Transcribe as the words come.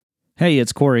Hey,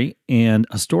 it's Corey, and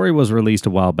a story was released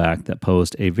a while back that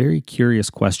posed a very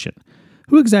curious question.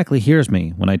 Who exactly hears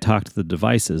me when I talk to the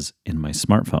devices in my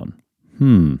smartphone?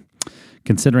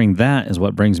 Considering that is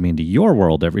what brings me into your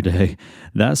world every day,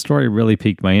 that story really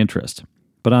piqued my interest.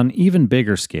 But on an even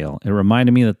bigger scale, it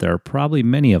reminded me that there are probably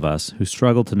many of us who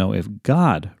struggle to know if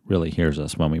God really hears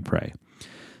us when we pray.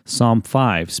 Psalm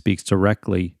 5 speaks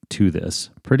directly to this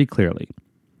pretty clearly.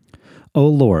 O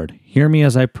Lord, hear me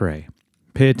as I pray.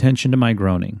 Pay attention to my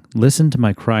groaning. Listen to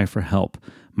my cry for help,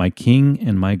 my King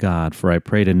and my God, for I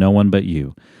pray to no one but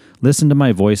you. Listen to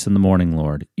my voice in the morning,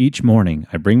 Lord. Each morning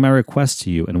I bring my requests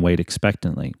to you and wait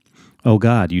expectantly. O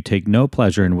God, you take no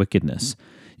pleasure in wickedness.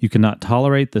 You cannot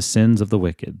tolerate the sins of the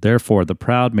wicked. Therefore the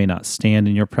proud may not stand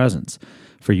in your presence,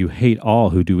 for you hate all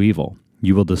who do evil.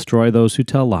 You will destroy those who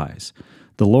tell lies.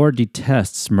 The Lord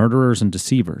detests murderers and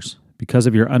deceivers. Because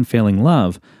of your unfailing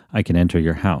love, I can enter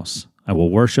your house. I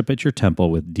will worship at your temple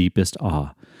with deepest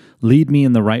awe. Lead me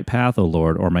in the right path, O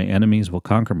Lord, or my enemies will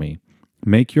conquer me.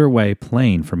 Make your way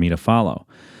plain for me to follow.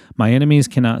 My enemies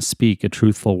cannot speak a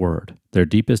truthful word. Their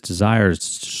deepest desire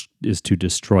is to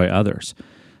destroy others.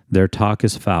 Their talk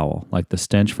is foul, like the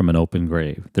stench from an open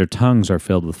grave. Their tongues are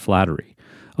filled with flattery.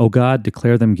 O God,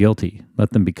 declare them guilty. Let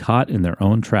them be caught in their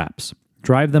own traps.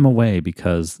 Drive them away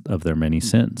because of their many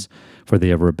sins, for they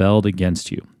have rebelled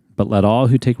against you. But let all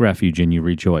who take refuge in you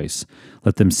rejoice.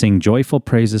 Let them sing joyful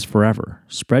praises forever.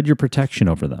 Spread your protection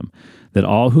over them, that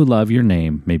all who love your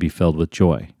name may be filled with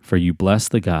joy. For you bless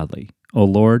the godly. O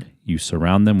Lord, you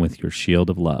surround them with your shield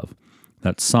of love.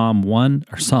 That's Psalm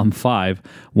 5,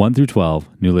 1 through 12,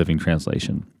 New Living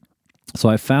Translation. So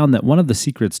I found that one of the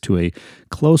secrets to a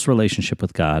close relationship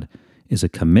with God is a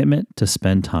commitment to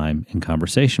spend time in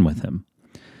conversation with Him,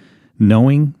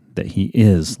 knowing that He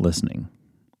is listening.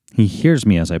 He hears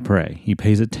me as I pray. He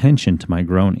pays attention to my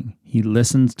groaning. He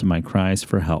listens to my cries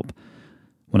for help.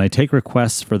 When I take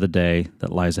requests for the day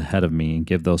that lies ahead of me and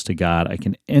give those to God, I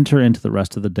can enter into the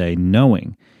rest of the day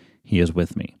knowing He is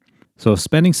with me. So if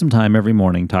spending some time every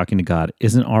morning talking to God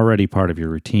isn't already part of your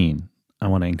routine, I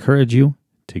want to encourage you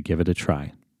to give it a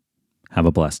try. Have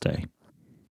a blessed day.